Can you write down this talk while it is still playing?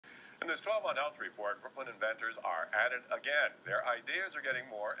In this 12-month health report, Brooklyn inventors are at it again. Their ideas are getting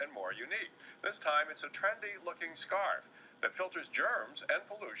more and more unique. This time, it's a trendy-looking scarf that filters germs and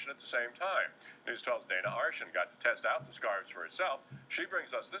pollution at the same time. News 12's Dana Arshan got to test out the scarves for herself. She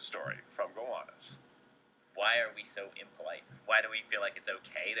brings us this story from Gowanus. Why are we so impolite? Why do we feel like it's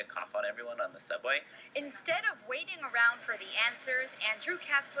okay to cough on everyone on the subway? Instead of waiting around for the answers, Andrew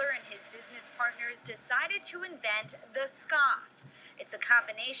Kessler and his business partners decided to invent the scough. It's a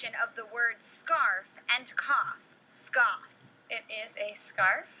combination of the words scarf and cough. Scough. It is a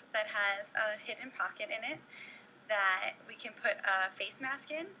scarf that has a hidden pocket in it that we can put a face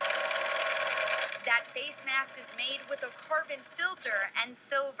mask in. That face mask is made with a carbon filter and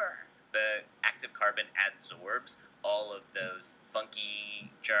silver. The active carbon adsorbs all of those funky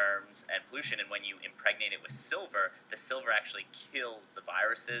germs and pollution, and when you impregnate it with silver, the silver actually kills the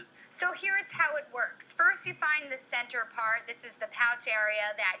viruses. So here's how it works. First, you find the center part. This is the pouch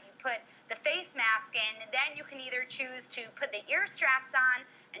area that you put the face mask in. Then you can either choose to put the ear straps on,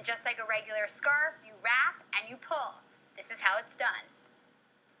 and just like a regular scarf, you wrap and you pull. This is how it's done.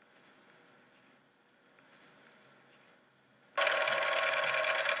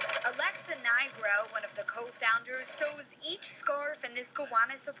 Alexa Nigro, one of the co-founders, sews each scarf in this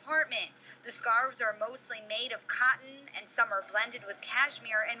Gowanus apartment. The scarves are mostly made of cotton, and some are blended with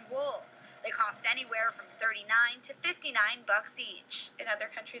cashmere and wool. They cost anywhere from $39 to $59 each. In other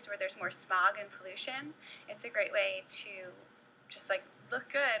countries where there's more smog and pollution, it's a great way to just look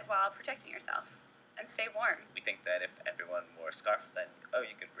good while protecting yourself and stay warm. We think that if everyone wore a scarf, then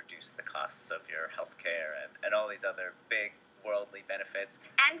you could reduce the costs of your healthcare and all these other big worldly benefits.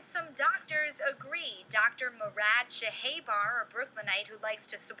 And some doctors agree. Dr. Murad Shahebar, a Brooklynite who likes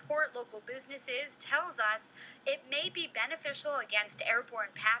to support local businesses, tells us it may be beneficial against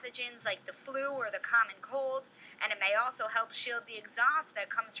airborne pathogens like the flu or the common cold, and it may also help shield the exhaust that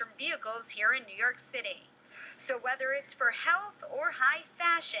comes from vehicles here in New York City. So whether it's for health or high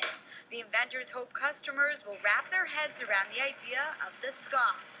fashion, the inventors hope customers will wrap their heads around the idea of the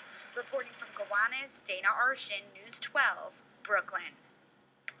scough. Reporting from Gowanus, Dana Arshan, News 12, Brooklyn.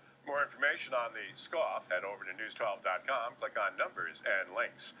 More information on the scough, head over to news12.com, click on numbers and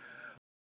links.